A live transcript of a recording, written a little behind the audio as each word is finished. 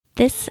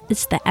This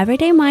is the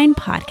Everyday Mind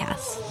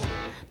Podcast,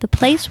 the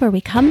place where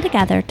we come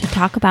together to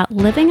talk about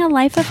living a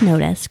life of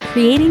notice,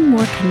 creating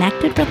more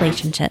connected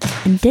relationships,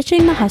 and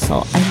ditching the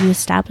hustle as you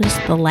establish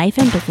the life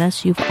and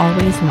business you've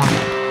always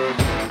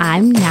wanted.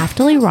 I'm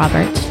Naftali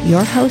Roberts,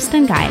 your host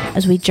and guide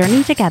as we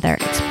journey together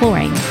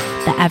exploring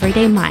the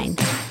Everyday Mind.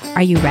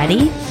 Are you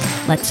ready?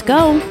 Let's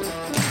go!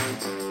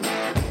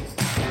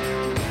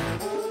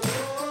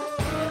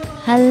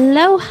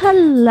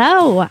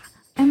 Hello!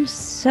 I'm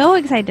so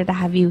excited to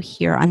have you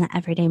here on the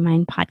Everyday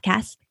Mind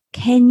Podcast.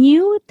 Can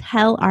you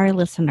tell our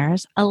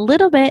listeners a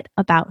little bit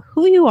about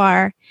who you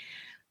are,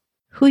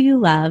 who you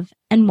love,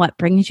 and what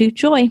brings you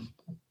joy?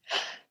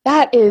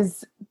 That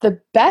is the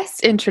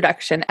best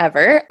introduction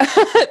ever.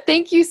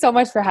 Thank you so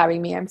much for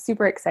having me. I'm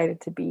super excited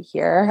to be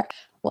here.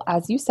 Well,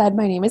 as you said,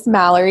 my name is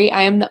Mallory.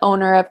 I am the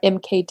owner of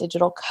MK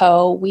Digital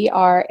Co. We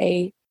are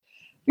a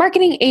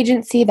marketing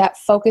agency that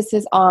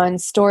focuses on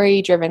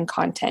story-driven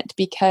content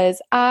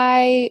because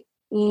I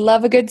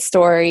love a good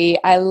story.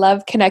 I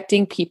love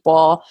connecting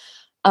people.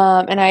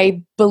 And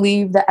I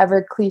believe the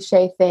ever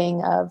cliche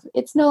thing of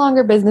it's no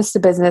longer business to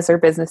business or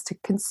business to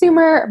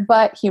consumer,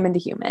 but human to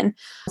human.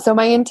 So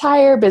my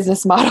entire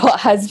business model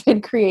has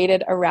been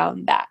created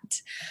around that.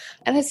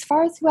 And as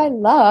far as who I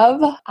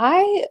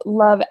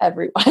love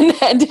everyone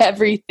and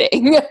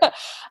everything.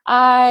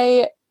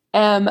 I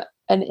am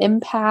an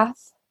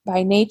empath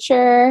by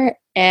nature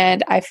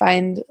and I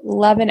find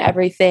love in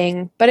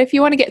everything. But if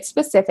you want to get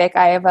specific,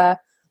 I have a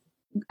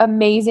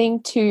amazing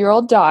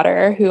 2-year-old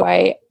daughter who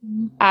I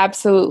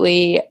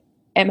absolutely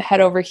am head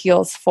over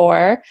heels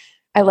for.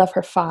 I love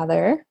her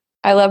father.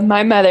 I love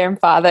my mother and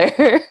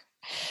father.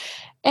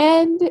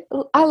 And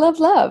I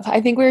love love.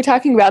 I think we were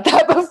talking about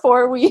that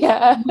before we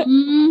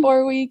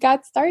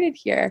got started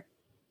here.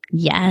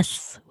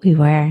 Yes, we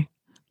were.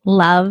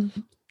 Love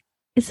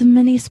is a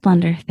many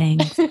splendor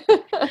thing.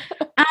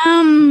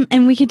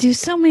 And we could do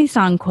so many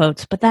song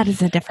quotes, but that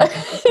is a different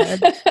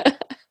episode.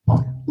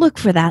 Look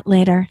for that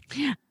later.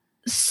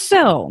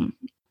 So,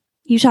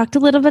 you talked a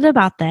little bit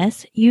about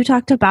this. You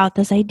talked about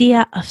this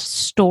idea of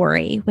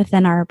story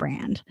within our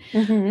brand.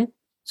 Mm-hmm.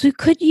 So,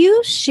 could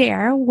you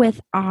share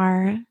with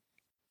our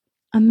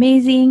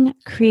amazing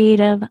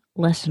creative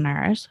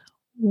listeners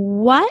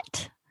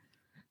what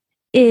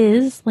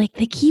is like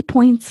the key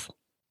points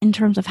in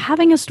terms of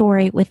having a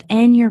story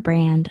within your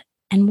brand,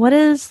 and what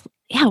is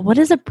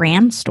a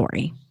brand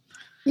story?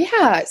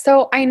 Yeah.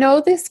 So I know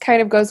this kind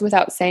of goes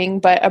without saying,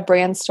 but a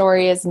brand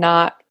story is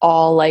not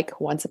all like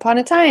once upon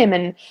a time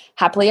and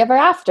happily ever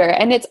after.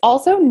 And it's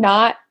also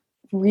not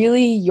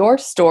really your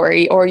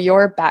story or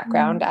your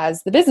background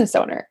as the business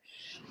owner.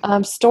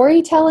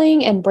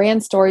 Storytelling and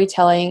brand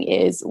storytelling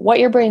is what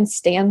your brand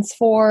stands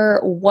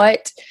for,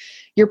 what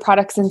your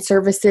products and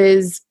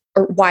services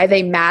or why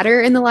they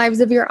matter in the lives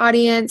of your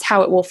audience,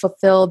 how it will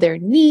fulfill their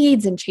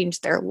needs and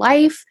change their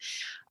life.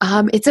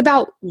 It's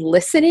about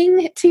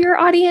listening to your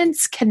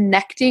audience,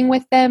 connecting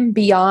with them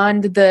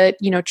beyond the,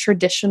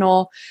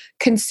 traditional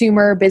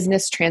consumer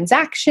business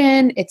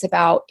transaction. It's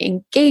about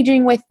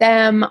engaging with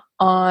them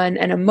on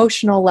an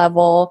emotional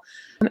level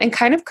and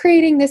kind of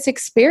creating this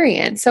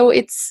experience. So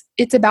it's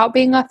about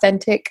being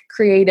authentic,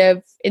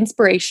 creative,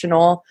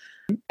 inspirational,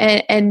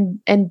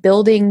 and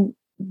building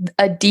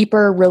a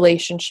deeper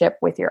relationship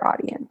with your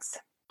audience.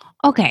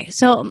 Okay,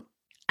 so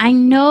I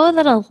know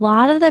that a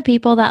lot of the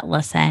people that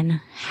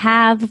listen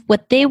have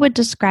what they would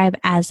describe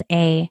as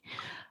a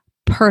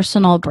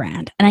personal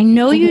brand. And I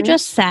know you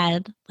just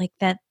said like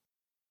that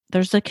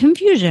there's a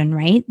confusion,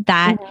 right?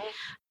 That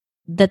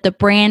the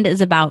brand is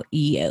about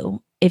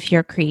you if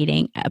you're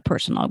creating a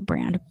personal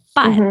brand.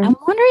 But I'm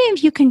wondering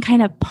if you can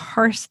kind of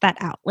parse that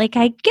out. Like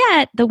I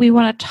get that we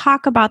want to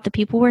talk about the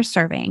people we're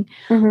serving.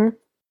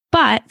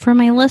 But for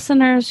my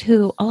listeners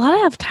who a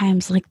lot of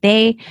times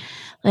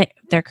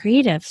they're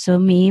creative. So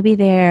maybe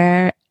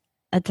they're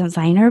a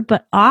designer,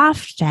 but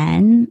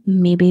often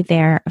maybe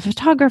they're a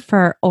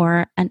photographer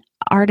or an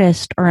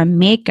artist or a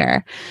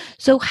maker.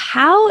 So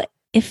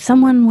if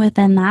someone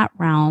within that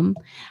realm,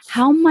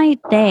 how might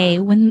they,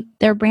 when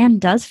their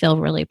brand does feel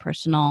really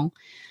personal,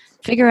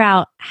 figure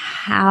out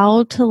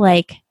how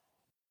to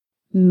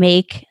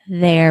make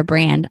their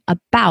brand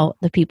about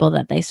the people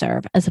that they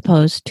serve as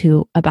opposed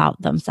to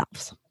about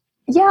themselves?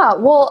 Yeah,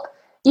 well,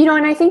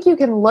 and I think you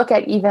can look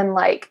at even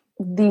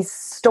these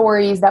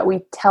stories that we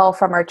tell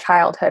from our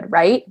childhood,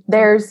 right?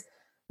 They're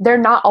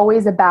not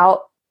always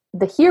about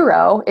the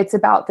hero. It's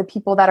about the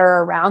people that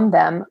are around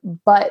them,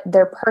 but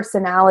their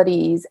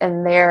personalities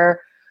and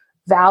their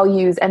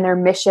values and their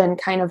mission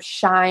kind of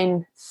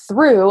shine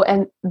through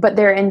but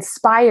they're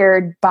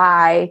inspired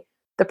by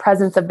the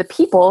presence of the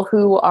people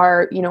who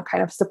are,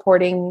 kind of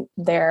supporting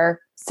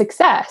their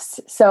success.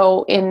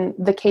 So in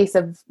the case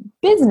of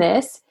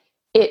business,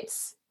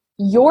 it's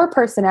your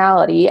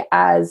personality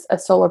as a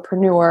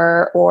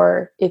solopreneur,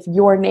 or if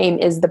your name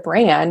is the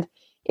brand,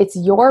 it's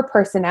your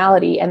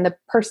personality, and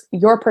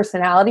your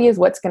personality is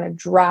what's going to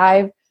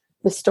drive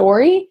the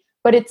story,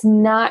 but it's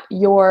not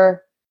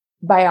your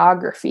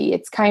biography.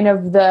 It's kind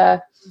of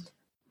the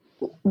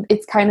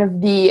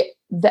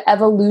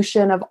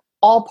evolution of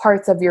all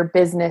parts of your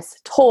business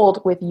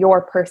told with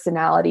your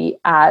personality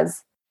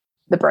as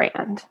the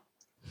brand.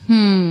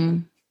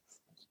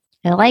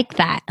 I like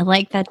that. I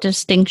like that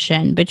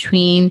distinction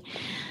between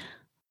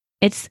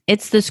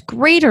it's this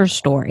greater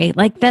story,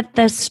 like that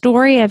the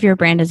story of your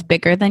brand is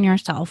bigger than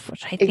yourself,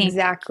 which I think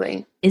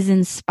Exactly is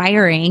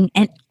inspiring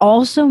and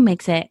also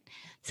makes it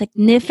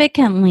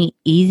significantly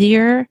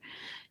easier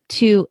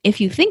to, if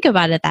you think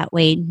about it that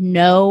way,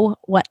 know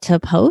what to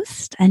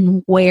post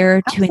and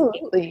where to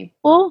engage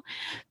people.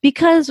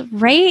 Because,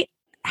 right,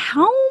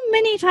 how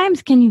many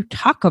times can you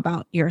talk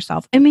about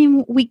yourself? I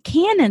mean, we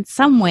can in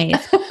some ways.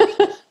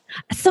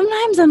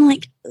 Sometimes I'm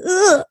like,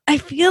 ugh, I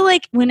feel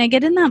like when I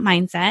get in that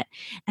mindset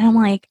and I'm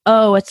like,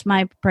 oh, it's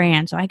my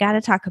brand, so I got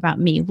to talk about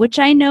me, which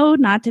I know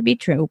not to be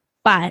true,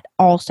 but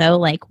also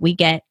like we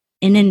get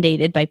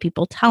inundated by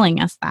people telling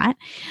us that.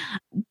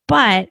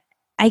 But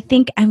I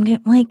think I'm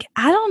like,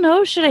 I don't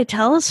know, should I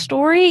tell a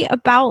story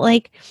about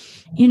like,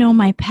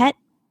 my pet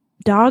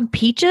dog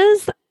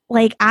Peaches?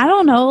 Like, I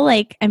don't know,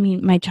 like, I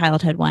mean, my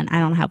childhood one, I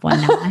don't have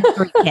one now. I have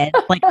 3 kids.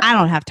 Like, I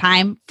don't have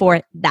time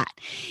for that.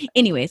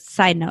 Anyways,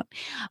 side note.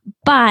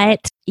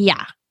 But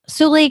yeah.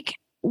 So like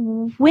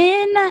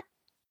when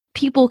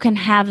people can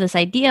have this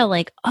idea,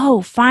 like,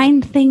 oh,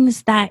 find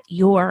things that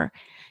your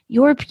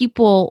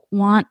people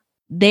want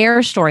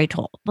their story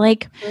told.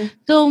 Like,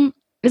 so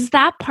is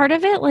that part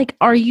of it? Like,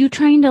 are you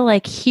trying to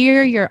like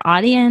hear your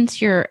audience,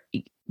 your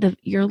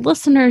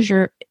listeners,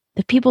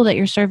 the people that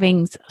you're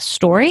serving's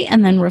story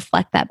and then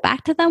reflect that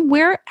back to them?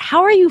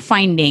 How are you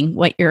finding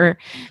what your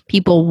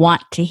people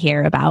want to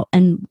hear about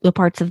and the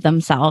parts of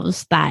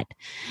themselves that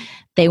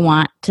they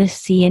want to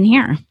see and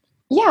hear?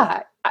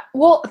 Yeah.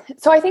 Well,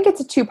 so I think it's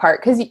a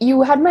 2-part, because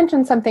you had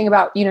mentioned something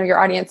about, your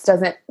audience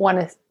doesn't want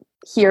to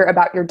hear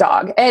about your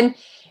dog, and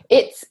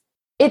it's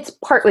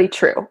partly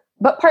true,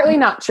 but partly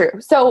not true.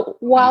 So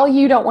while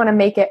you don't want to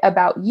make it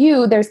about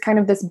you, there's kind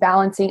of this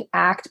balancing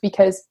act,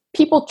 because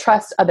people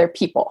trust other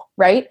people,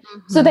 right?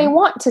 So they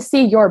want to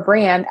see your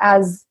brand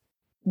as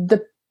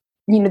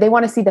they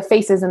want to see the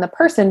faces and the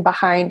person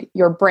behind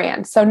your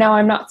brand. So now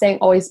I'm not saying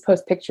always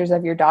post pictures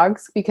of your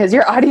dogs, because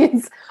your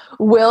audience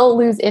will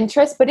lose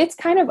interest, but it's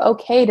kind of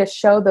okay to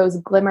show those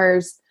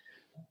glimmers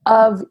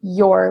of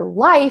your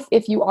life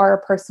if you are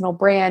a personal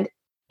brand,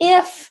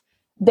 if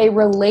they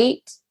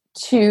relate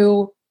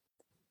to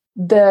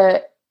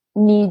the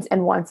needs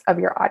and wants of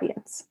your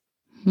audience.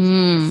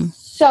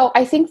 So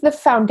I think the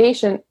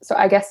foundation, so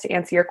I guess to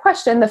answer your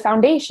question, the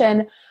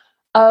foundation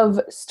of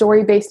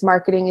story-based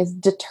marketing is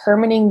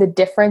determining the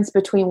difference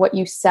between what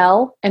you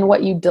sell and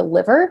what you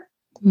deliver.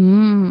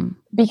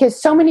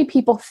 Because so many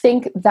people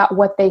think that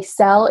what they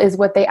sell is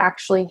what they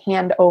actually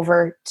hand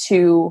over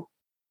to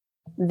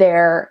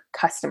their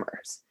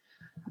customers.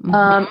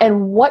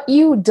 And what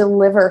you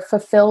deliver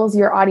fulfills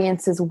your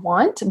audience's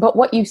want, but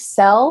what you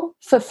sell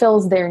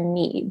fulfills their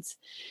needs.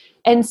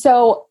 And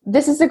so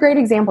this is a great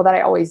example that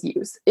I always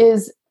use.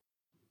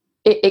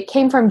 It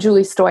came from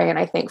Julie Stoyan,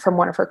 I think, from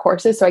one of her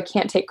courses, so I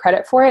can't take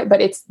credit for it,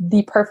 but it's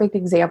the perfect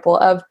example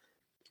of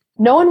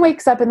no one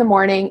wakes up in the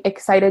morning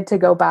excited to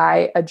go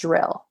buy a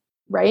drill,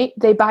 right?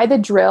 They buy the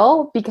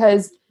drill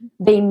because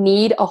they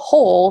need a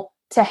hole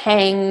to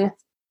hang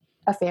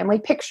a family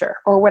picture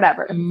or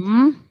whatever.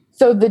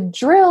 So the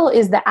drill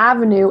is the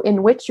avenue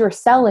in which you're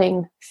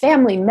selling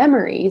family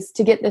memories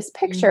to get this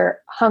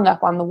picture hung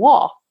up on the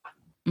wall.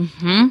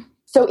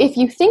 So if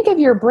you think of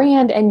your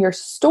brand and your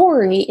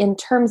story in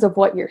terms of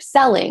what you're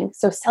selling,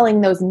 so selling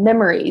those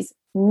memories,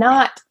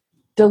 not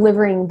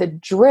delivering the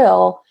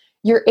drill,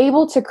 you're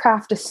able to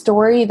craft a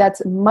story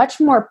that's much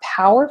more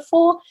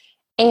powerful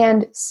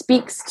and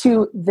speaks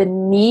to the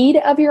need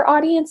of your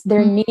audience,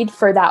 their need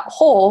for that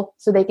hole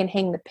so they can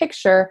hang the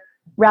picture,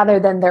 rather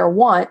than their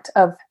want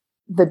of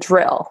the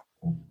drill.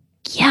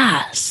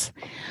 Yes.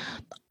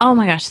 Oh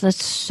my gosh,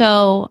 that's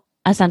so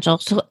essential.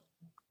 So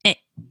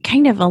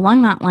kind of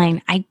along that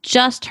line, I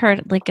just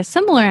heard like a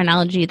similar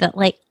analogy that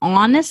like,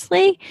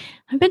 honestly,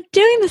 I've been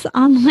doing this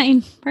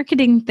online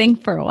marketing thing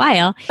for a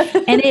while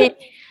and it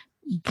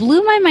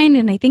blew my mind.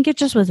 And I think it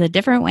just was a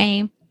different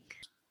way.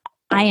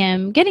 I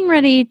am getting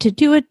ready to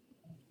do a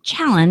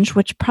challenge,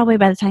 which probably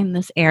by the time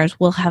this airs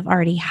will have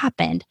already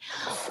happened.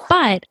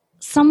 But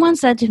someone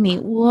said to me,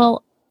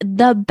 well,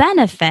 the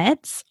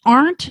benefits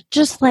aren't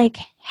just like,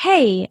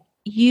 hey,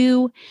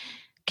 you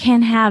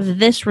can have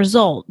this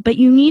result, but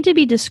you need to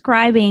be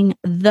describing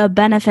the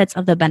benefits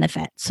of the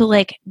benefit. So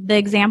like the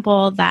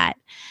example that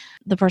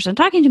the person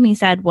talking to me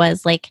said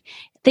was like,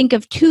 think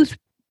of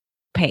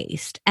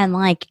toothpaste and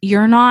like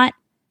you're not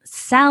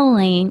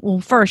selling,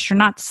 well, first, you're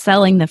not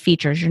selling the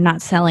features, you're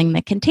not selling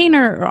the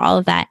container or all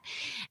of that.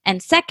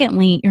 And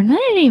secondly, you're not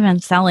even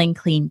selling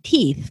clean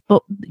teeth,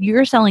 but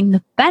you're selling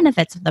the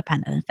benefits of the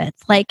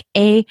benefits, like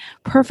a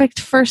perfect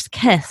first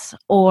kiss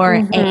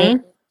or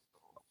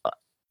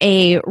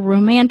a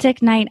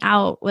romantic night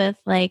out with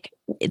like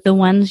the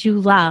ones you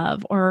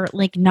love, or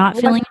like not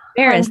feeling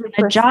embarrassed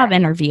in a job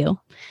interview.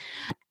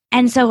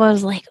 And so I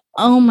was like,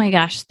 oh my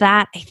gosh,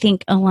 that I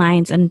think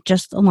aligns, and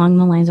just along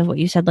the lines of what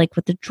you said, like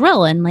with the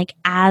drill, and like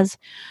as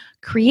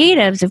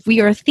creatives, if we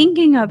are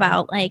thinking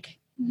about like,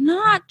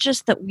 not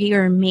just that we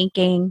are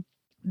making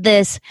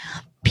this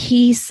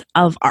piece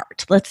of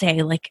art, let's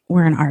say like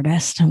we're an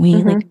artist and we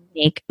like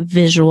make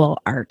visual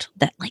art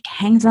that like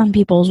hangs on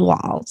people's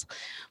walls,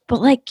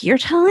 but like you're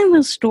telling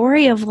the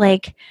story of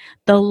like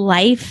the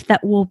life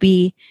that will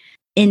be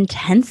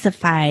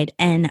intensified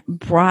and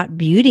brought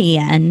beauty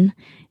in,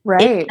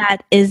 if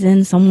that is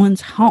in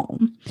someone's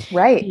home,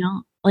 right? You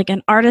know, like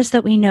an artist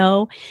that we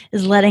know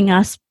is letting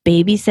us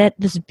babysit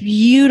this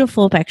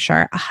beautiful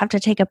picture. I'll have to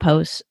take a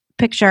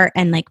picture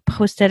and like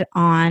post it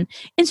on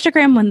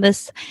Instagram when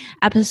this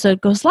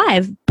episode goes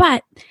live.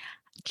 But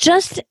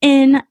just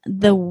in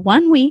the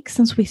 1 week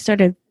since we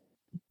started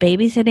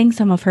babysitting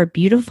some of her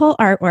beautiful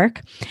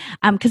artwork,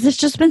 because it's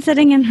just been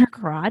sitting in her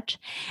garage,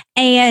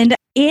 and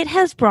it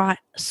has brought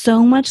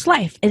so much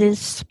life. It has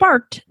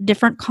sparked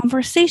different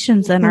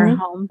conversations in our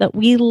home that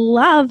we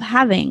love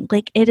having.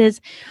 Like it is,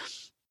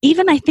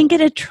 even I think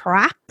it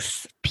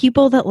attracts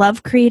people that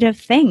love creative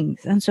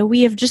things. And so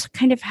we have just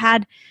kind of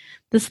had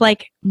this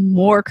like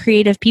more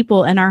creative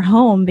people in our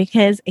home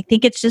because I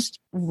think it's just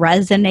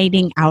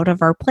resonating out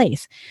of our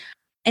place.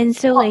 And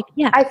so like,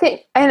 yeah. I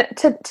think, and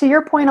to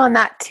your point on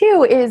that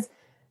too, is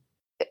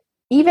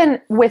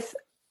even with,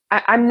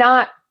 I'm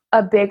not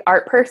a big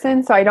art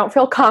person, so I don't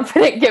feel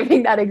confident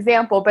giving that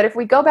example. But if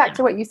we go back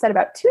to what you said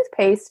about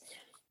toothpaste,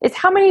 is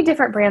how many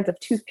different brands of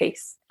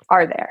toothpaste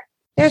are there?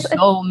 There's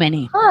so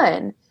many.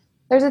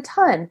 There's a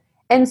ton.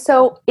 And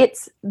so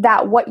it's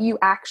that what you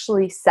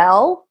actually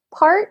sell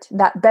part,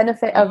 that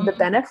benefit of the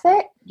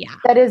benefit,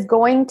 that is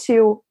going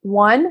to,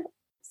 one,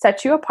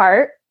 set you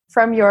apart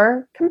from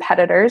your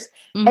competitors,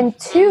 and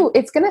two,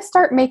 it's going to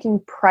start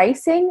making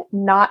pricing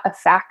not a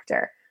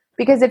factor.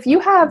 Because if you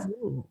have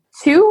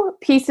two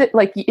pieces,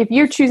 like if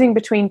you're choosing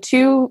between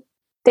two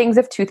things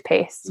of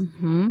toothpaste,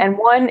 and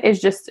one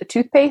is just a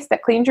toothpaste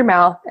that cleans your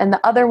mouth, and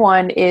the other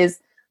one is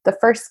the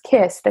first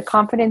kiss, the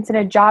confidence in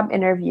a job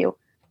interview,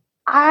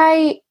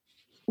 I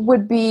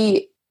would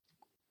be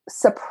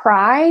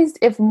surprised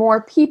if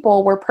more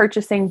people were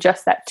purchasing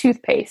just that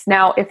toothpaste.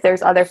 Now, if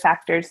there's other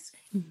factors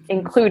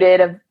included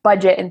of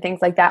budget and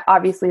things like that,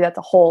 obviously that's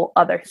a whole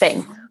other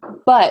thing.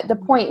 But the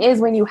point is,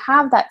 when you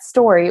have that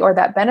story or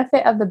that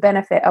benefit of the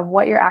benefit of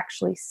what you're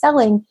actually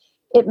selling,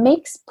 it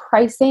makes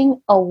pricing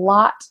a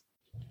lot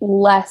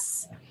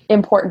less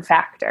important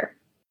factor.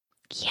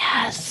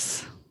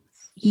 Yes.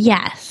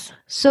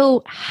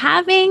 So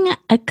having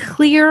a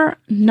clear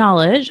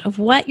knowledge of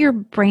what your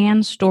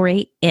brand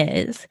story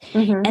is,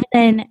 and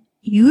then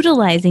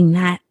utilizing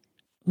that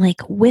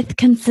like with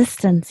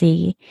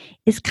consistency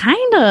is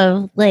kind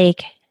of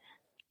like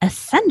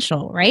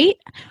essential, right?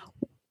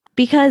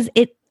 Because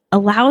it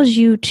allows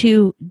you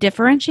to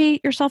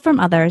differentiate yourself from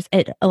others.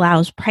 It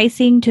allows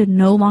pricing to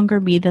no longer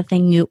be the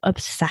thing you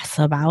obsess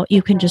about.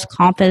 You can just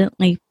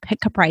confidently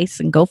pick a price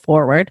and go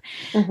forward.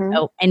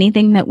 So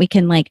anything that we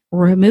can like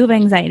remove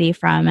anxiety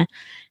from,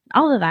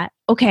 all of that.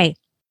 Okay,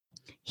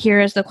 here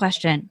is the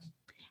question.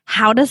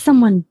 How does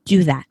someone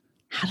do that?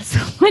 How does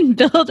someone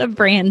build a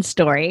brand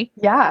story?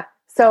 Yeah.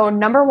 So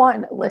number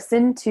one,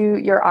 listen to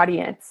your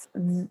audience.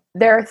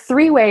 There are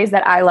 3 ways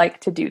that I like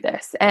to do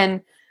this.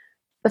 And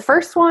the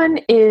first one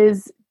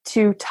is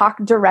to talk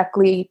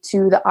directly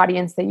to the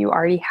audience that you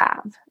already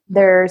have.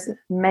 There's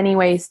many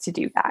ways to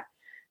do that.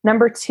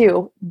 Number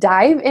 2,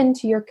 dive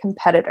into your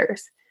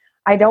competitors.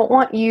 I don't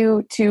want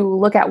you to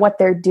look at what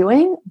they're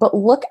doing, but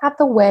look at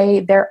the way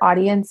their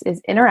audience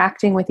is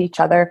interacting with each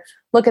other.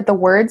 Look at the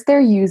words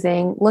they're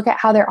using. Look at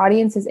how their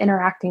audience is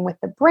interacting with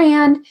the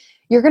brand.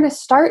 You're going to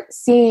start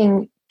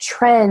seeing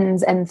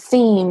trends and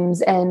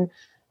themes and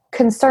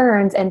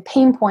concerns and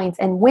pain points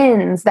and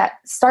wins that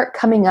start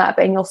coming up,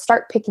 and you'll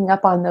start picking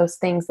up on those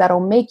things that'll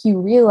make you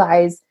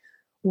realize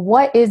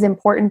what is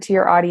important to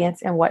your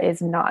audience and what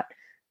is not.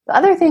 The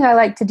other thing I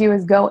like to do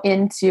is go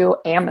into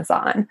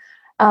Amazon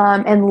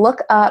and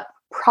look up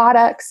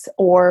products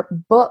or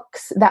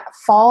books that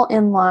fall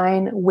in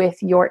line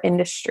with your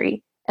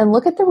industry and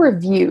look at the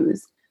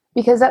reviews,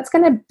 because that's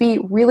going to be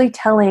really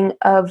telling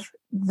of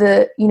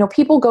the,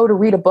 people go to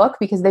read a book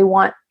because they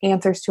want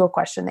answers to a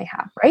question they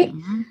have, right?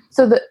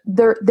 So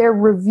their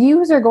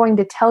reviews are going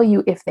to tell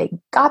you if they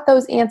got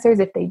those answers,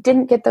 if they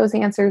didn't get those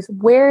answers,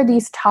 where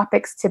these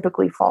topics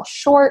typically fall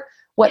short,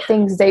 what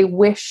things they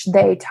wish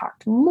they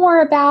talked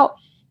more about.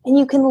 And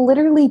you can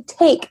literally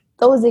take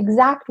those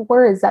exact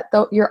words that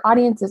your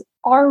audience is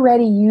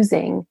already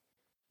using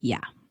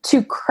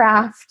to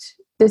craft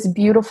this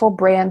beautiful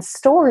brand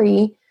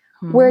story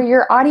where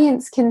your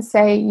audience can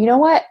say, you know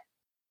what?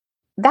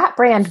 That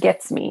brand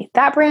gets me.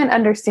 That brand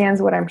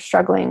understands what I'm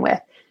struggling with.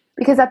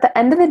 Because at the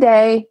end of the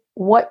day,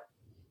 what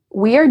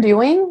we are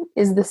doing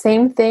is the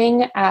same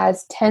thing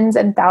as tens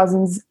and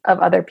thousands of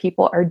other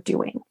people are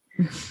doing.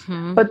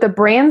 But the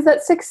brands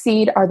that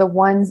succeed are the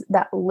ones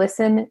that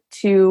listen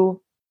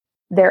to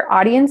their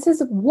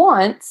audience's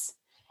wants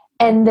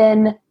and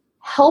then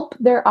help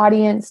their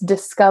audience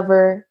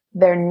discover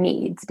their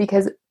needs.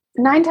 Because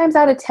 9 times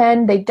out of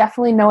 10, they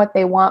definitely know what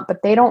they want,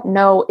 but they don't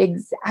know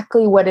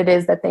exactly what it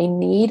is that they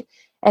need.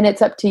 And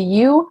it's up to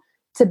you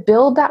to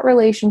build that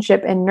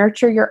relationship and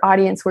nurture your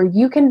audience where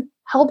you can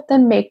help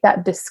them make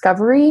that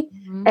discovery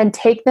and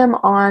take them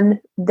on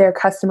their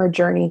customer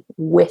journey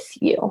with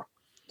you.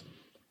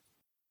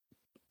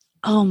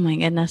 Oh my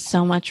goodness,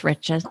 so much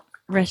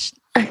richness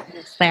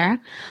there.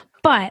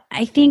 But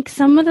I think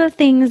some of the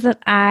things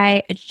that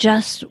I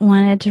just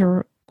wanted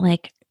to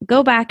like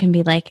go back and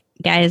be like,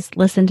 guys,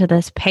 listen to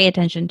this, pay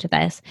attention to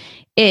this,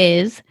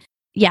 is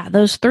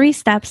those 3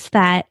 steps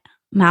that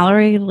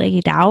Mallory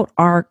laid out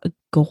are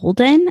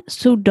golden.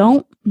 So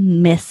don't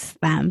miss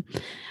them.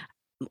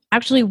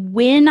 Actually,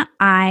 when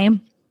I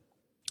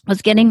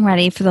was getting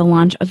ready for the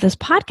launch of this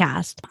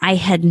podcast, I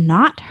had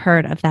not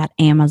heard of that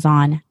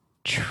Amazon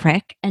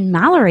trick, and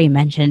Mallory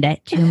mentioned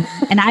it to me.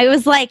 And I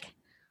was like,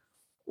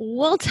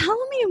 well,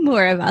 tell me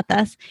more about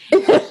this.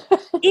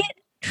 It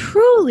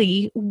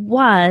truly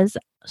was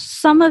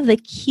some of the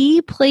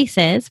key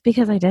places,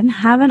 because I didn't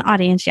have an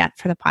audience yet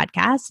for the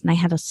podcast, and I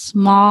had a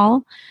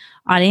small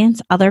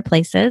audience other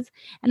places.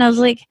 And I was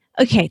like,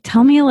 okay,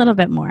 tell me a little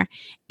bit more.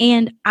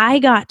 And I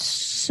got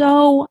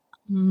so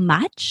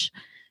much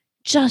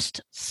just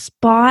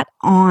spot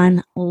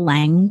on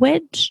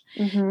language.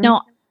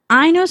 Now,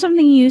 I know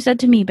something you said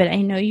to me, but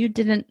I know you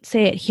didn't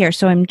say it here.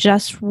 So I'm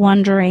just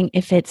wondering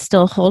if it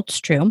still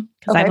holds true,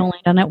 because I've only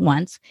done it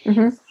once.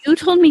 You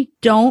told me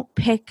don't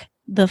pick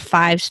the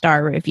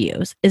 5-star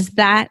reviews. Is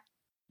that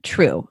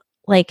true?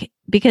 Like,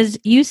 because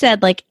you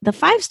said like the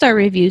 5-star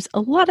reviews a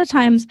lot of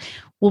times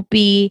will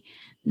be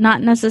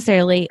not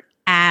necessarily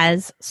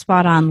as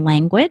spot on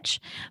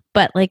language,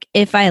 but like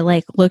if I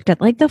like looked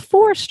at like the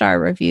 4-star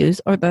reviews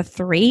or the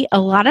 3,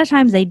 a lot of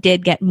times they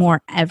did get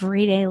more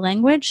everyday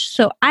language.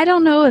 So I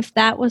don't know if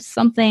that was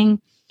something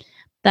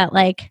that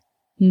like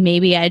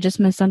maybe I just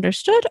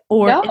misunderstood,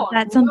 or is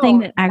that something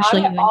that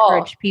actually you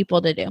encourage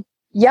people to do?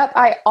 Yep.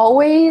 I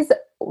always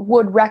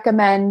would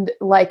recommend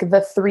like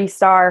the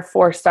 3-star,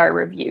 4-star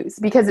reviews,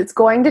 because it's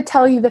going to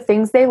tell you the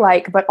things they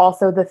like, but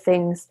also the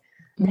things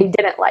they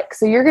didn't like.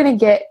 So you're going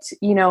to get,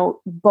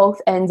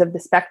 both ends of the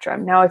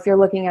spectrum. Now, if you're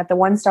looking at the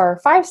 1-star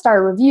or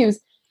 5-star reviews,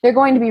 they're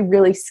going to be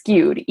really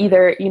skewed.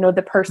 Either,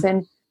 the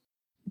person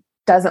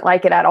doesn't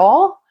like it at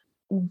all,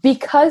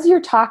 because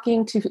you're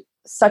talking to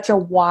such a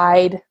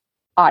wide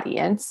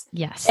audience.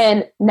 Yes.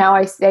 And now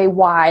I say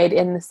wide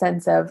in the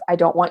sense of, I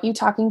don't want you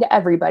talking to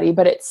everybody,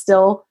 but it's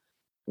still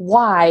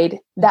wide.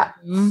 That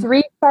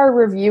 3-star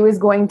review is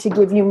going to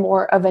give you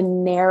more of a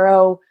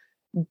narrow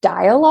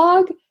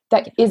dialogue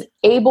that is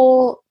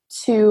able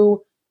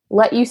to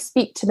let you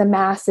speak to the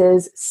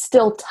masses,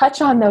 still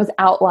touch on those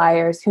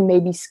outliers who may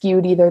be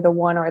skewed either the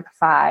 1 or the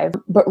 5,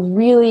 but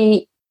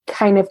really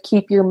kind of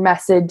keep your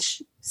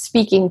message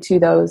speaking to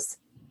those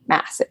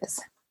masses.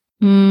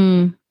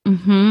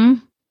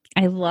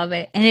 I love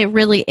it. And it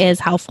really is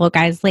helpful,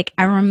 guys. Like,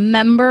 I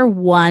remember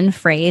one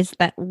phrase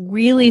that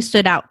really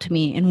stood out to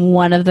me in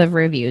one of the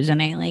reviews,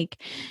 and I like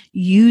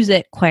use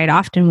it quite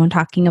often when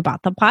talking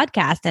about the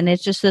podcast. And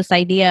it's just this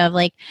idea of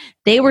like,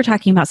 they were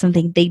talking about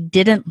something they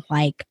didn't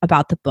like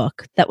about the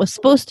book that was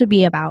supposed to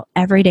be about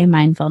everyday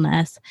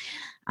mindfulness,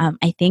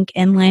 I think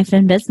in life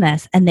and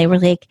business. And they were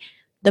like,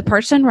 the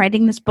person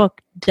writing this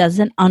book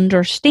doesn't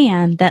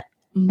understand that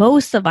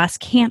most of us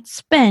can't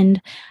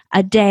spend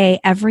a day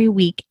every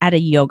week at a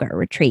yoga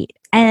retreat.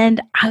 And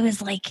I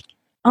was like,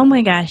 oh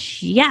my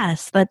gosh,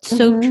 yes, that's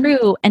so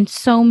true. And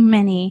so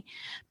many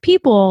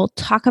people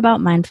talk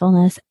about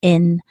mindfulness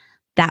in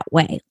that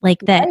way, like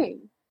that. Right.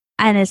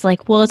 And it's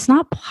like, well, it's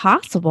not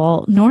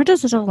possible, nor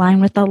does it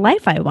align with the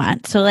life I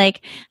want. So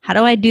like, how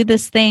do I do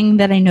this thing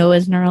that I know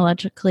is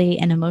neurologically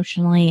and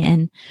emotionally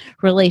and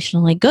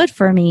relationally good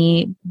for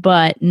me,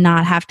 but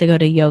not have to go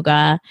to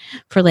yoga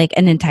for like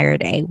an entire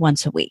day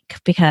once a week?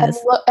 Because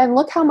and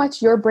look how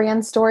much your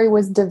brand story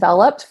was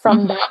developed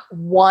from that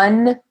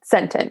one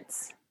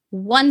sentence.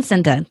 One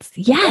sentence.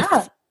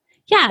 Yes.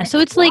 Yeah. So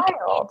it's wild.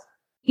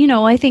 Like,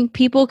 I think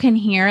people can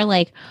hear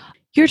like,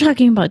 you're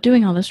talking about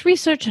doing all this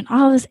research and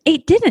all this.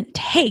 It didn't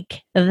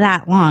take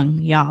that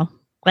long, y'all.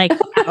 Like,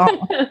 at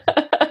all.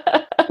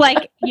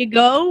 Like, you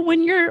go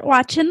when you're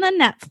watching the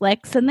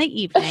Netflix in the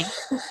evening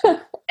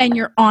and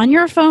you're on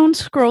your phone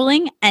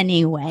scrolling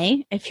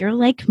anyway, if you're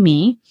like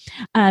me.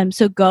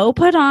 So go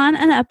put on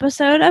an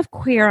episode of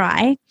Queer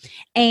Eye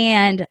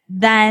and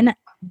then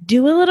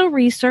do a little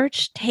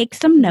research, take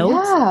some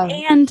notes,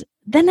 and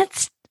then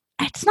it's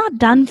not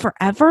done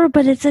forever,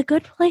 but it's a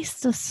good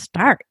place to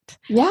start.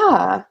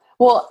 Yeah.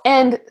 Well,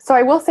 and so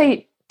I will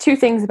say 2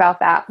 things about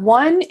that.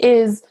 One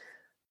is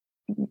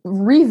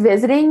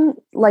revisiting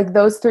like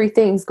those 3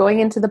 things,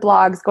 going into the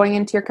blogs, going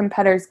into your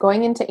competitors,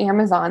 going into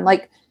Amazon.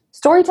 Like,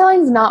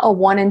 storytelling is not a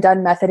one and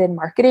done method in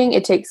marketing.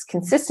 It takes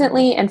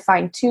consistently and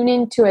fine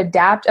tuning to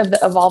adapt of the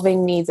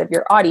evolving needs of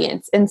your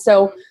audience. And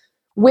so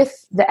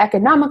with the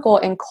economical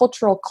and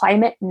cultural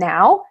climate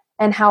now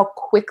and how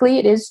quickly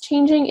it is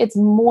changing, it's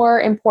more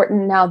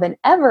important now than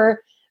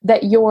ever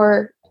that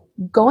you're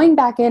going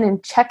back in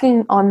and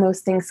checking on those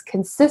things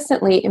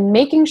consistently and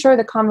making sure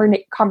the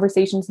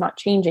conversation's not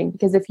changing.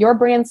 Because if your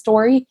brand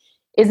story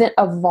isn't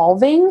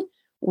evolving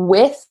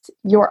with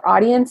your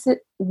audience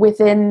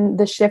within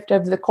the shift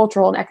of the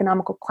cultural and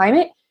economical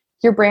climate,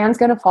 your brand's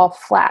going to fall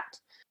flat.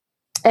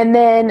 And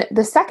then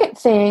the second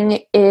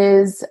thing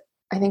is,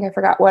 I think I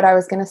forgot what I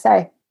was going to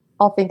say.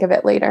 I'll think of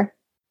it later.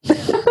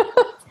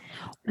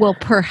 Well,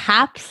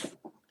 perhaps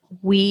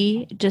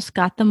we just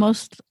got the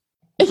most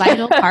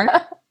vital part.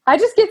 I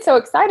just get so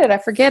excited. I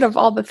forget of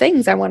all the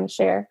things I want to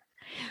share.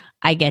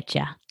 I get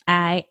you.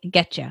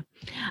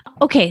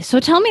 Okay, so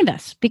tell me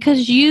this,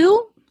 because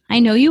I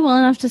know you well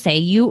enough to say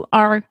you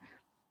are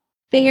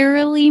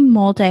fairly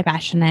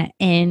multi-passionate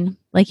in,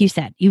 like you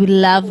said, you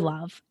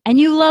love, and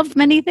you love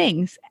many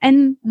things.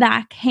 And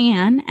that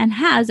can and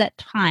has at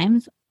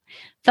times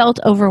felt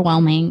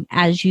overwhelming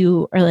as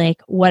you are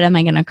like, what am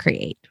I going to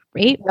create?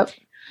 Right? Yep.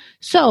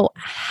 So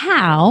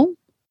how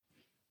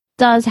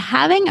does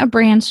having a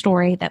brand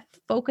story that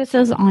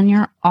focuses on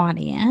your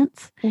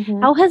audience,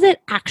 how has it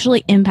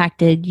actually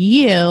impacted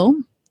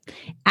you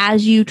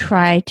as you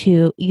try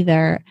to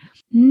either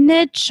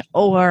niche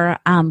or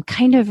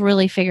kind of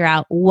really figure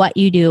out what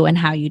you do and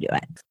how you do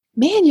it?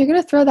 Man, you're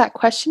going to throw that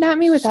question at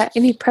me without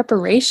any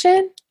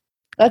preparation?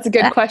 That's a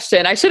good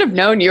question. I should have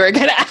known you were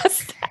going to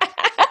ask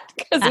that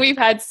because we've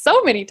had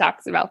so many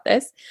talks about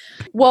this.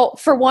 Well,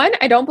 for one,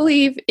 I don't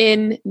believe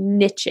in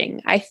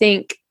niching. I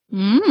think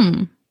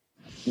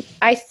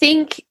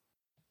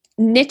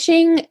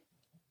niching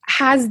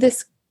has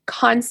this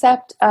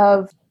concept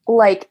of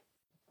like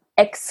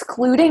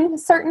excluding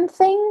certain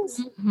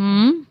things,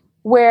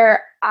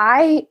 where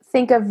I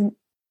think of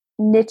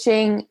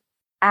niching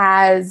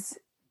as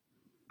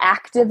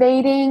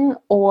activating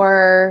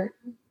or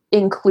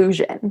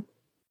inclusion.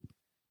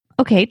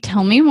 Okay,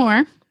 tell me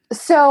more.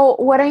 So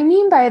what I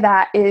mean by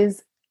that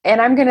is,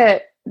 and I'm going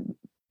to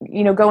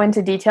go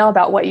into detail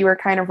about what you were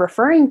kind of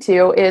referring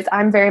to, is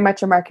I'm very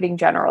much a marketing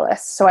generalist.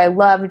 So I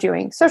love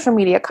doing social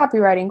media,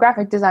 copywriting,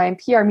 graphic design,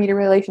 PR, media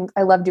relations.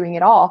 I love doing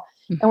it all.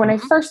 And when I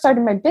first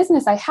started my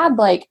business, I had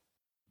like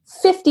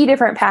 50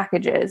 different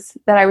packages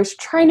that I was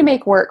trying to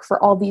make work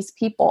for all these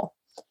people.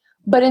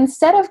 But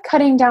instead of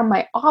cutting down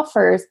my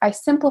offers, I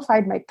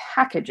simplified my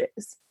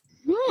packages.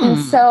 And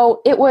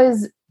so it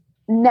was,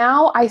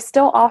 now I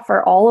still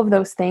offer all of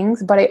those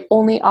things, but I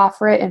only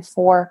offer it in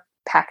 4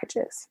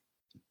 packages.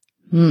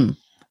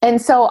 And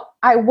so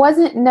I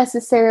wasn't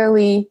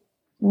necessarily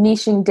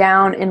niching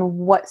down in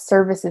what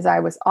services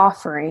I was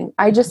offering.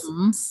 I just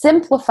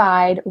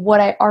simplified what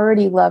I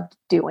already loved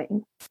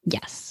doing.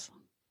 Yes.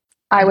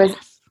 I was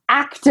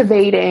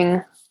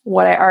activating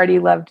what I already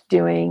loved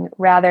doing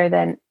rather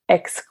than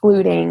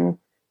excluding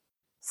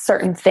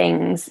certain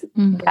things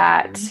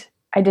that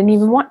I didn't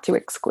even want to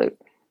exclude.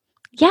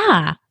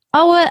 Yeah.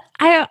 Oh,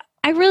 I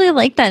really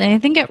like that. And I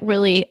think it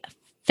really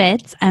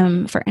fits.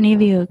 For any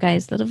of you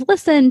guys that have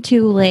listened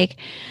to like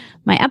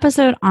my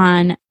episode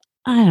on,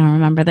 I don't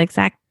remember the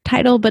exact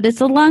title, but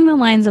it's along the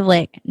lines of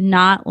like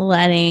not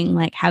letting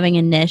like having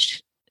a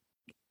niche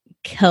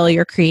kill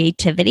your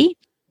creativity,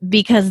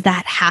 because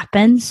that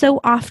happens so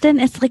often.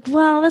 It's like,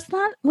 well, that's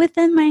not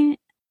within my,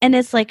 and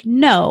it's like,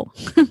 no,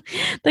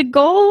 the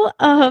goal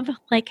of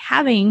like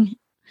having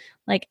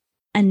like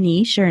a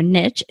niche or a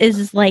niche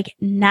is like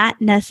not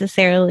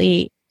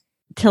necessarily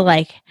to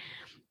like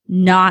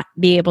not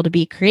be able to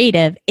be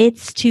creative.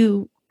 It's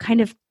to kind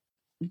of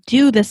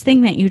do this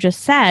thing that you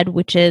just said,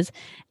 which is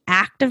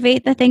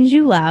activate the things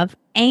you love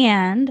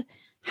and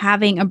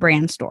having a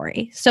brand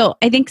story. So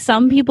I think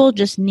some people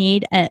just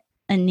need a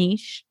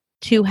niche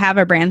to have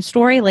a brand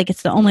story. Like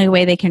it's the only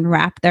way they can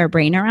wrap their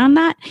brain around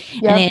that.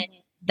 Yep. And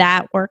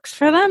that works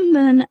for them,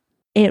 then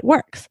it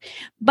works.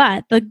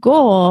 But the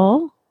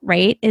goal,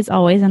 right, is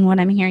always, and what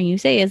I'm hearing you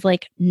say is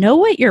like, know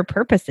what your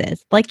purpose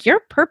is. Like your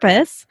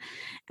purpose.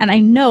 And I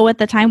know at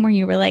the time where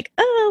you were like,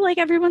 oh, like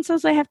everyone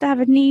says I have to have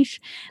a niche.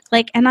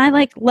 Like, and I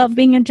like love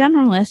being a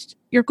generalist.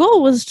 Your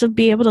goal was to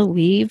be able to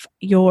leave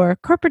your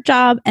corporate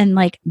job and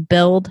like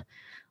build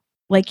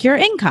like your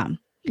income.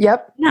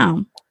 Yep.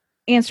 Now,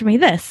 answer me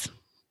this.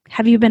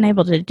 Have you been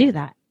able to do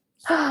that?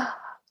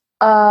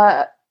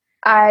 I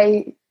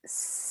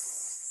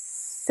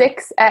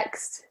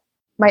 6x'd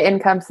my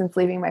income since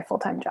leaving my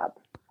full-time job.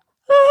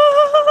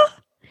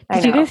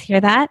 Did you guys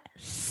hear that?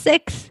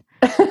 6x'd.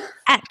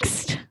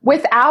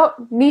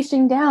 Without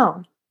niching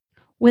down.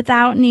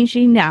 Without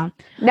niching down.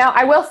 Now,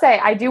 I will say,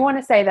 I do want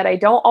to say that I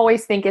don't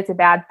always think it's a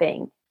bad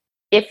thing.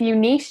 If you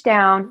niche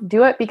down,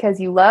 do it because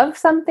you love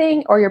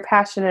something or you're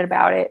passionate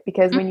about it.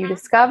 Because when you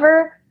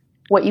discover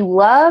what you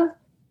love,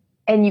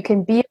 and you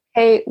can be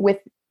okay with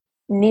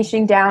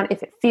niching down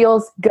if it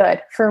feels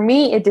good. For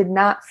me, it did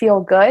not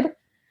feel good,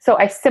 so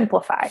I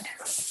simplified.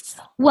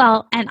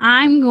 Well, and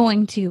I'm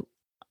going to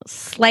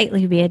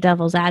slightly be a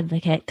devil's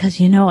advocate because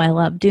you know I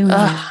love doing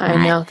that.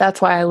 I know. That's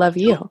why I love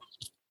you.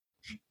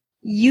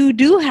 You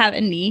do have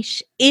a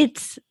niche.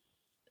 It's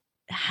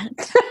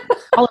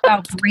all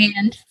about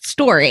brand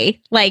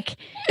story. Like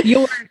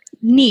your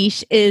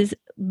niche is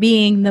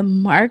being the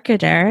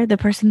marketer, the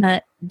person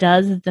that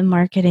does the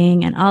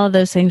marketing and all of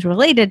those things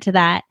related to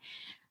that,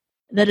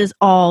 that is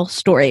all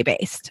story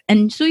based.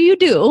 And so you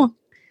do.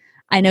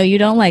 I know you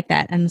don't like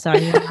that. I'm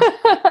sorry.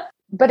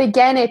 but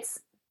again,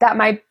 that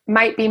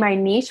might be my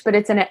niche, but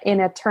it's in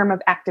a term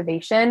of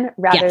activation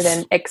rather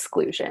than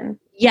exclusion.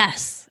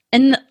 Yes.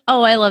 And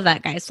I love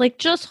that, guys. Like,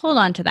 just hold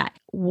on to that.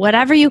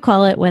 Whatever you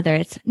call it, whether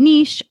it's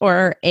niche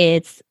or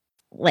it's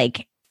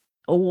like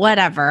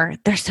whatever,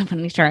 there's so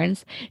many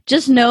terms.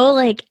 Just know,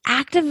 like,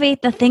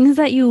 activate the things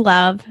that you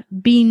love.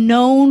 Be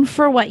known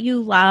for what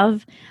you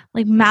love.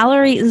 Like,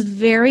 Mallory is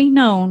very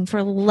known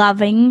for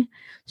loving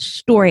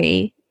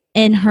story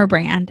in her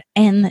brand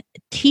and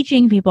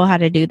teaching people how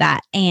to do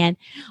that and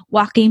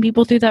walking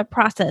people through that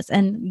process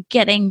and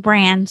getting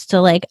brands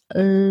to like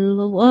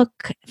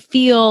look,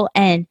 feel,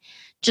 and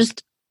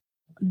just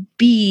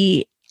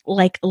be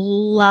like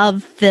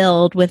love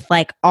filled with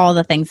like all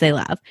the things they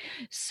love.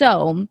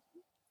 So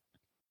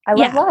I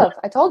love love.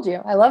 I told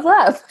you, I love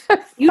love.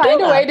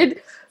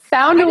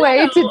 Found a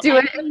way to do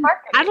it in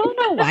marketing. I don't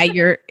know why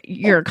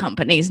your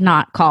company's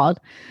not called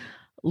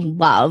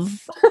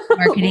Love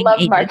Marketing.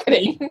 Love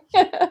Marketing.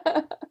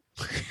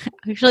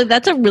 Actually,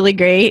 that's a really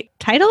great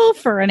title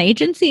for an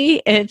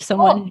agency if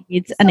someone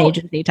needs an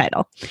agency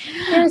title.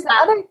 Here's the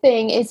other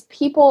thing is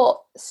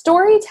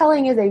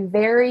storytelling is a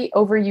very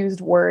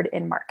overused word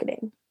in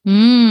marketing.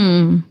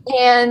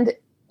 And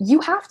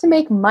you have to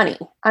make money.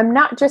 I'm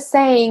not just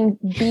saying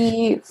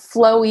be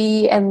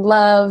flowy and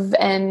love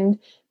and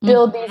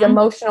build these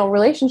emotional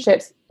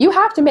relationships. You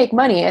have to make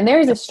money, and there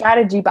is a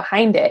strategy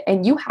behind it,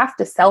 and you have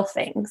to sell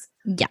things.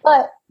 Yeah.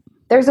 But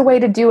there's a way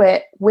to do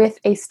it with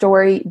a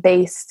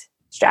story-based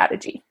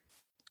strategy.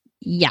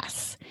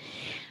 Yes.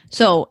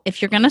 So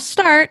if you're going to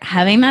start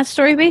having that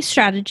story-based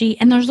strategy,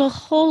 and there's a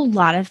whole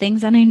lot of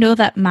things, and I know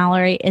that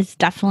Mallory is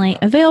definitely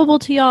available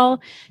to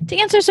y'all to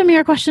answer some of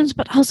your questions,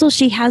 but also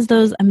she has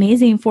those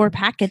amazing 4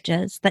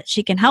 packages that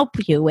she can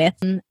help you with,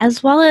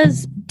 as well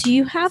as, do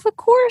you have a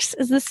course?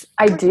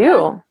 I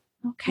do.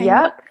 Okay.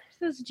 Yep. What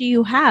courses do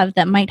you have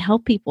that might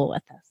help people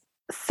with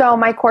this? So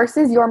my course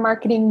is Your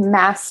Marketing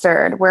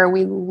Mastered, where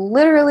we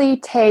literally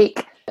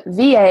take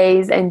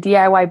VAs and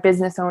DIY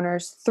business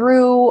owners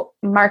through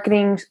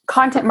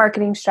content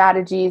marketing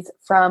strategies,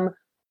 from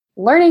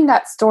learning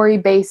that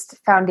story-based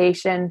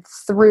foundation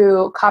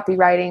through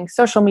copywriting,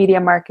 social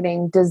media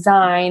marketing,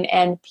 design,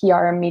 and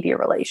PR and media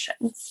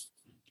relations.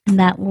 And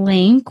that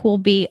link will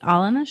be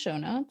all in the show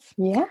notes.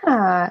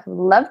 Yeah,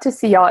 love to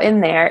see y'all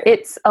in there.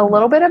 It's a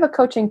little bit of a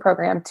coaching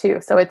program too.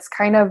 So it's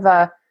kind of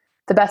the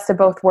best of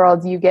both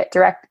worlds. You get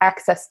direct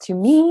access to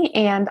me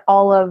and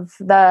all of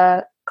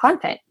the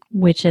content,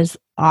 which is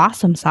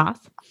awesome sauce.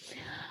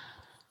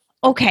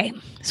 Okay,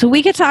 so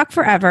we could talk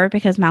forever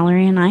because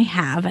Mallory and I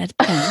have at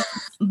points,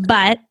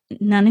 but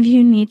none of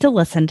you need to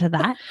listen to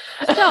that.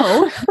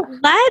 So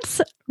let's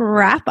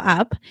wrap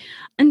up.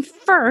 And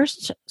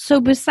first,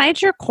 so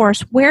besides your course,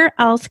 where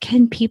else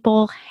can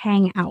people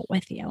hang out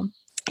with you?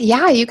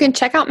 Yeah, you can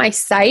check out my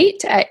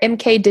site at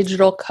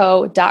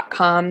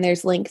mkdigitalco.com.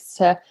 There's links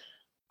to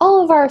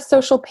all of our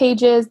social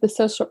pages,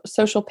 the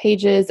social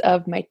pages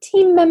of my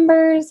team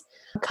members.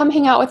 Come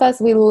hang out with us.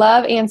 We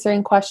love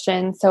answering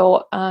questions.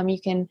 So you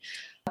can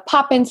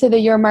pop into the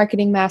Your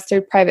Marketing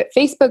Mastered private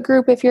Facebook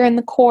group if you're in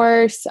the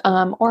course,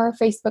 or our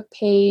Facebook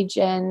page.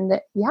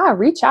 And yeah,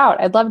 reach out.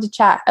 I'd love to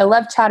chat. I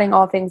love chatting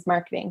all things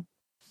marketing.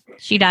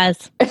 She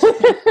does.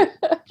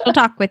 She'll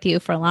talk with you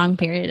for a long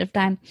period of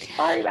time.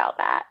 Sorry about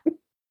that.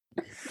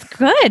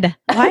 Good.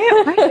 Why are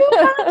you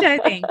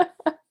apologizing?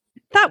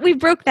 Thought we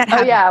broke that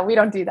habit. Oh yeah, we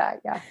don't do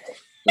that. Yeah.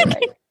 You're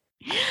right.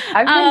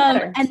 I've been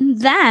better. And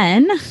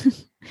then,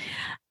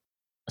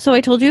 so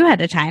I told you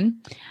ahead of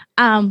time,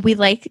 we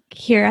like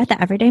here at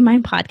the Everyday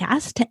Mind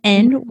podcast to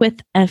end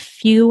with a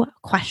few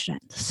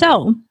questions.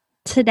 So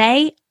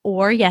today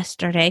or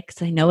yesterday,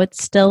 because I know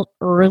it's still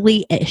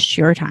early-ish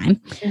your time,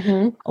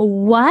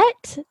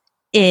 what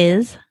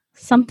is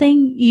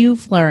something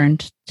you've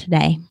learned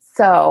today?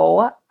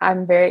 So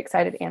I'm very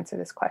excited to answer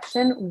this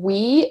question.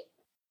 We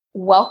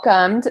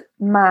welcomed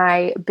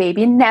my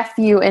baby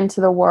nephew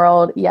into the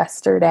world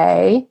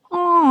yesterday.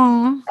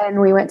 Aww. And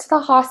we went to the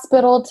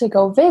hospital to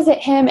go visit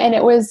him, and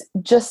it was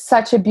just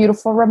such a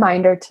beautiful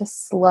reminder to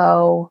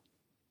slow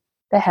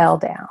the hell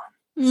down.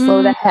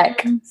 Slow the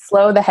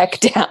heck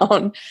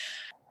down.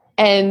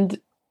 And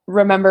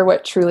remember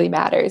what truly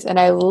matters. And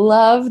I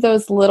love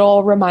those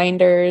little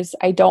reminders.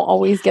 I don't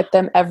always get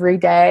them every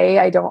day.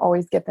 I don't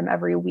always get them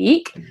every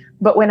week.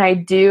 But when I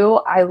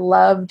do, I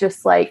love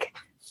just like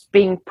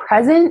being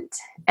present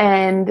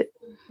and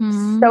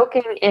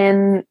soaking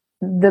in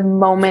the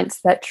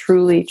moments that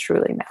truly,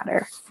 truly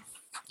matter.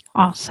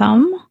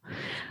 Awesome.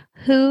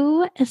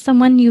 Who is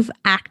someone you've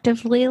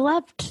actively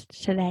loved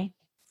today?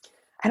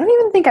 I don't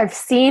even think I've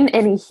seen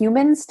any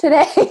humans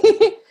today.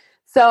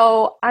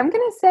 So I'm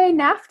going to say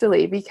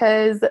Naftali,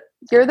 because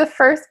you're the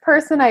first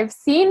person I've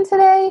seen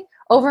today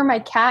over my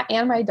cat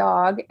and my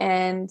dog.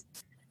 And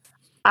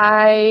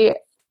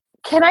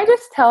can I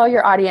just tell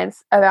your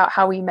audience about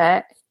how we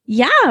met?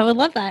 Yeah, I would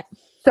love that.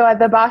 So at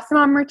the Boss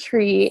Mom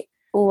retreat,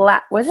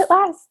 was it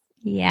last?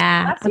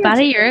 Yeah, about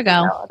a year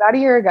ago. About a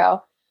year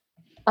ago.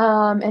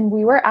 And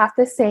we were at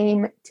the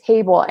same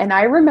table. And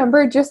I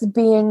remember just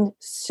being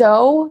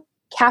so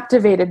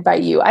captivated by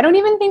you. I don't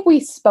even think we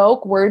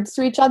spoke words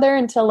to each other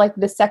until like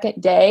the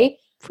second day.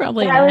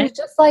 Probably but not. I was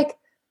just like,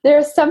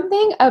 there's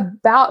something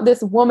about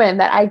this woman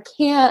that I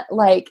can't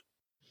like,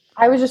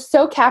 I was just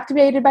so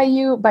captivated by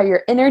you, by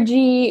your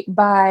energy,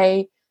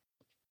 by,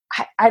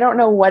 I don't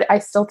know what, I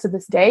still to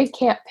this day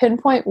can't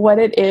pinpoint what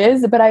it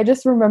is, but I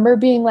just remember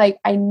being like,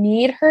 I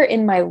need her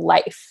in my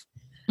life.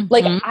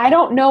 Like, I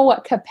don't know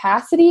what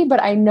capacity,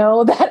 but I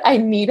know that I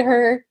need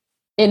her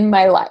in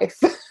my life.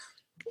 And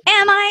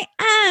I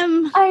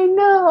am. I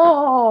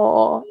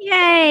know.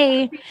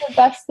 Yay. It's the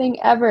best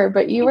thing ever,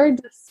 but you were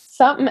just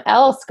something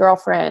else,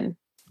 girlfriend.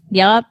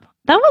 Yep.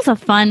 That was a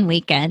fun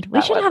weekend.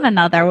 We should have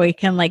another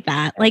weekend like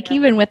that, like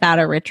even without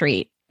a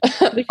retreat.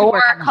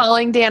 Or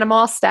calling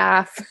Danimal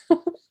staff.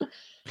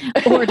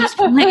 Or just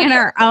playing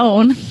our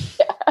own.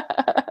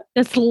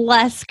 It's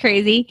less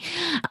crazy.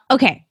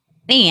 Okay.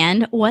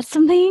 And what's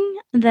something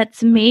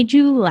that's made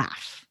you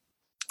laugh?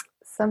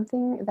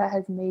 Something that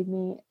has made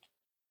me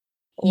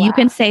laugh. You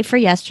can say for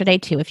yesterday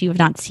too, if you have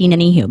not seen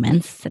any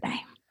humans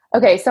today.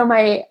 Okay. So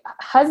my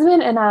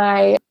husband and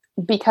I,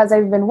 because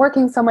I've been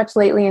working so much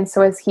lately and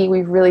so has he,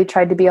 we've really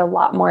tried to be a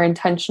lot more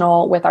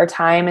intentional with our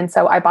time. And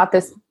so I bought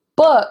this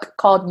book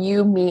called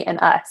You, Me, and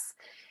Us.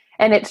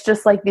 And it's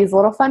just like these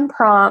little fun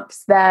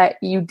prompts that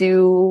you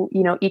do,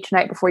 you know, each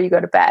night before you go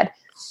to bed.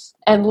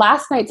 And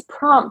last night's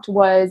prompt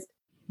was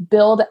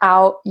build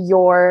out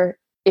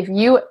if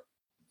you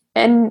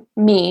and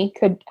me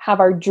could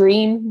have our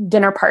dream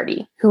dinner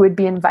party, who would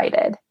be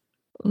invited?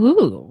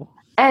 Ooh.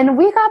 And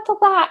we got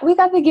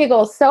the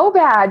giggles so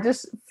bad,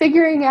 just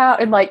figuring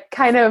out and like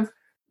kind of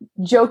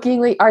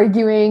jokingly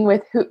arguing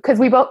with who, because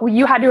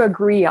you had to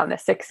agree on the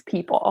 6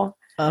 people.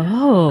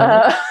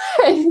 Oh.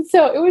 And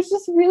so it was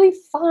just really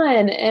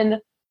fun. And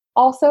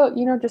also,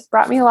 you know, just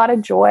brought me a lot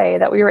of joy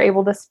that we were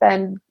able to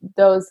spend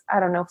those,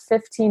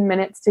 15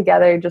 minutes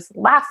together, just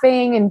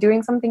laughing and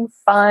doing something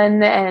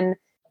fun and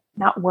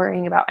not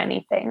worrying about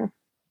anything.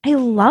 I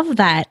love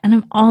that. And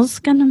I'm also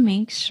going to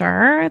make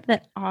sure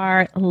that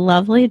our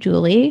lovely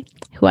Julie,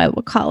 who I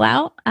will call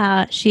out,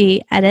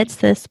 she edits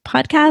this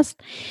podcast,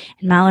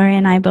 and Mallory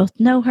and I both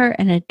know her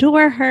and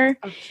adore her.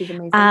 Oh, she's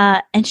amazing.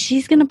 And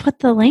she's going to put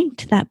the link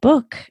to that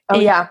book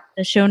in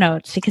the show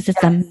notes because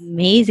it's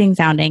amazing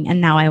sounding. And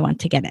now I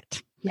want to get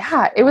it.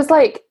 Yeah. It was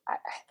like,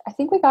 I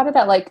think we got it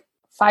at like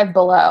 $5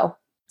 Below.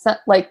 So,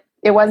 like,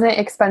 it wasn't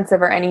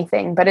expensive or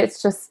anything, but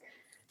it's just,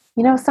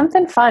 you know,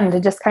 something fun to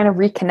just kind of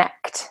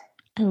reconnect.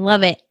 I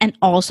love it. And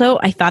also,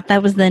 I thought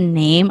that was the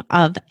name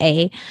of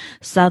a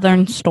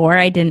Southern store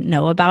I didn't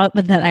know about,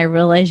 but then I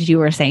realized you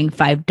were saying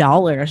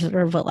 $5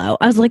 or below.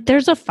 I was like,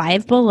 there's a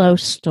 $5 Below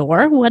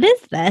store? What is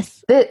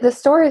this? The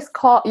store is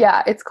called,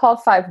 it's called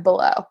 $5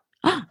 Below.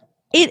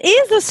 It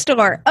is a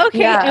store. Okay,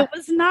 yeah. It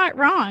was not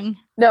wrong.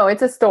 No,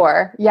 it's a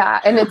store.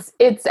 Yeah, and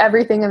it's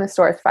everything in the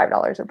store is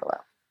 $5 or below.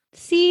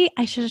 See,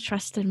 I should have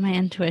trusted my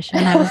intuition.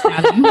 I was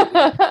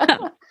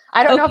doubting.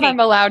 I don't know if I'm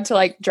allowed to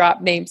like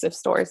drop names of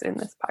stores in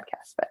this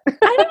podcast, but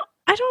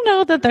I don't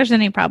know that there's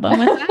any problem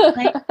with that.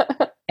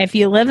 Like, if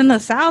you live in the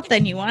South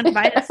and you want to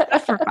buy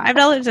stuff for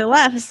 $5 or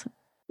less,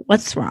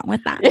 what's wrong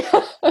with that?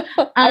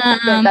 I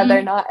think that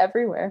they're not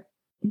everywhere.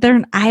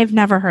 I've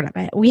never heard of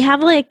it. We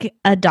have like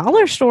a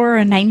dollar store or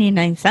a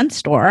 99-cent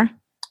store.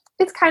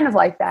 It's kind of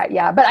like that,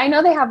 yeah. But I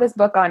know they have this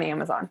book on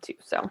Amazon too.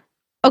 So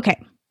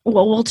okay,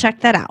 well, we'll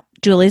check that out.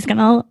 Julie's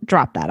gonna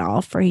drop that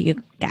all for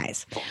you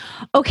guys.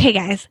 Okay,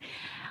 guys.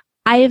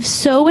 I have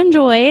so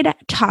enjoyed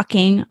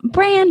talking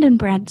brand and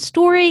brand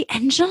story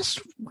and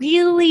just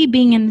really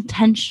being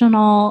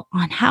intentional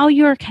on how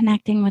you're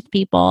connecting with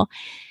people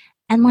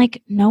and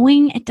like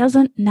knowing it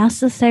doesn't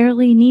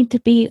necessarily need to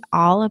be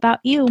all about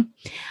you,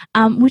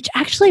 which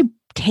actually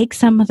takes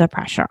some of the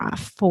pressure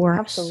off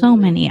for so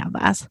many of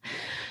us.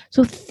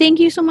 So thank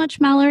you so much,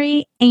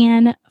 Mallory.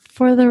 And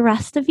for the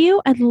rest of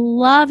you, I'd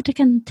love to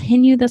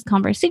continue this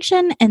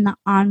conversation in the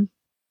On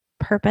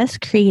Purpose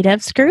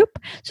Creatives group.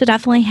 So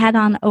definitely head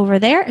on over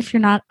there if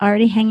you're not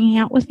already hanging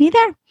out with me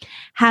there.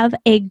 Have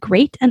a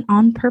great and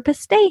on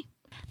purpose day.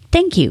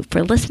 Thank you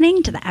for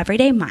listening to The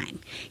Everyday Mind.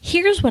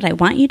 Here's what I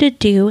want you to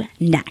do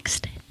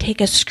next.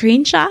 Take a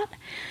screenshot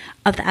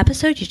of the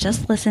episode you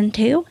just listened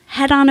to,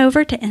 head on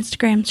over to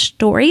Instagram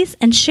stories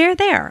and share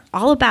there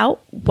all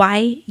about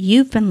why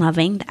you've been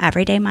loving the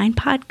Everyday Mind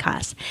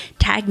podcast.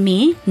 Tag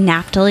me,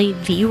 Naftali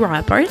V.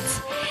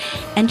 Roberts,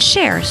 and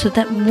share so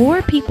that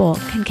more people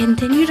can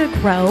continue to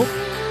grow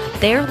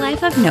their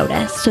life of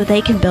notice so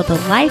they can build the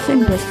life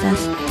and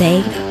business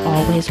they've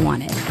always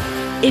wanted.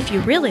 If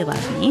you really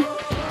love me,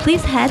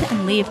 please head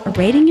and leave a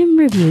rating and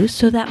review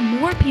so that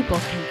more people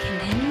can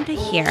continue to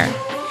hear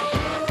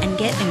and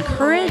get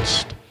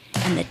encouraged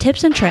and the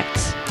tips and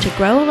tricks to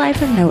grow a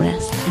life of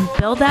notice and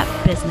build that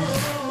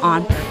business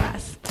on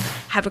purpose.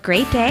 Have a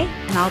great day,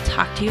 and I'll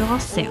talk to you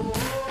all soon.